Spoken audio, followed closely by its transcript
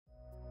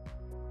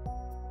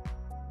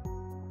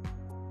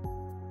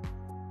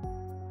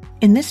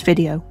In this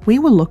video, we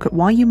will look at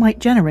why you might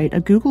generate a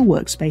Google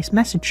Workspace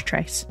message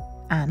trace,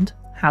 and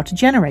how to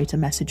generate a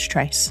message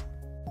trace.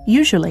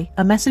 Usually,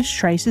 a message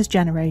trace is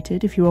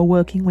generated if you are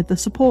working with the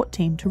support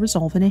team to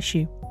resolve an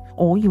issue,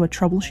 or you are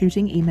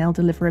troubleshooting email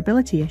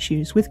deliverability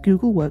issues with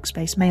Google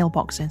Workspace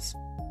mailboxes.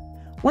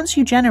 Once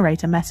you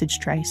generate a message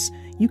trace,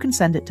 you can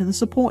send it to the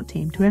support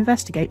team to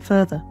investigate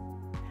further.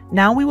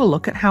 Now we will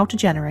look at how to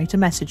generate a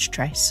message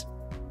trace.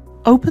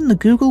 Open the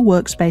Google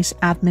Workspace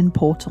admin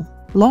portal.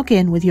 Log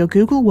in with your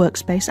Google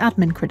Workspace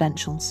admin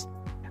credentials.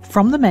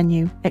 From the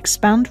menu,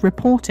 expand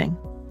Reporting,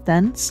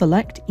 then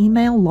select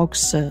Email Logs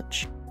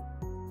Search.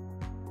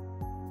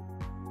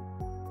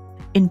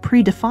 In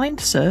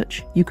Predefined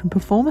Search, you can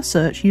perform a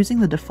search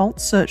using the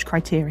default search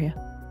criteria.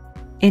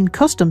 In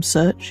Custom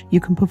Search, you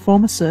can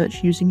perform a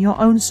search using your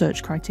own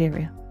search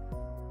criteria.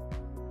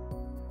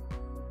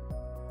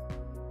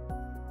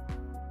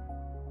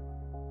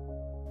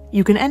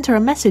 You can enter a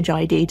message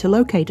ID to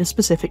locate a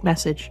specific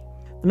message.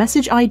 The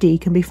message ID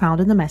can be found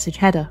in the message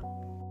header.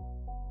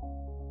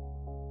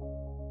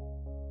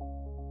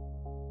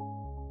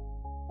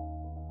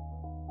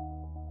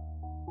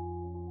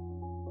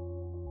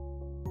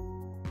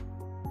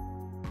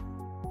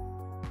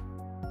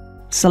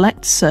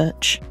 Select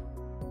Search.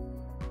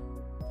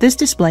 This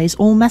displays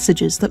all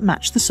messages that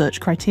match the search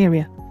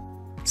criteria.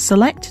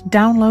 Select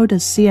Download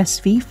as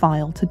CSV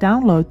file to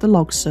download the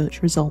log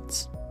search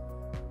results.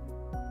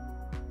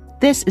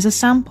 This is a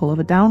sample of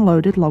a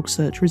downloaded log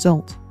search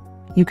result.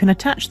 You can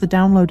attach the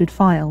downloaded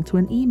file to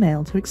an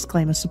email to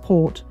exclaim a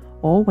support,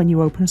 or when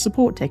you open a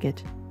support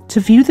ticket. To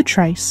view the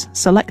trace,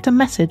 select a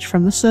message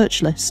from the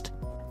search list.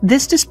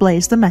 This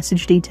displays the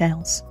message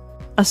details.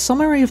 A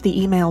summary of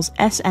the email's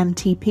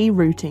SMTP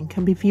routing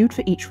can be viewed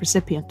for each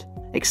recipient.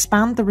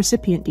 Expand the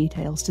recipient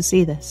details to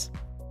see this.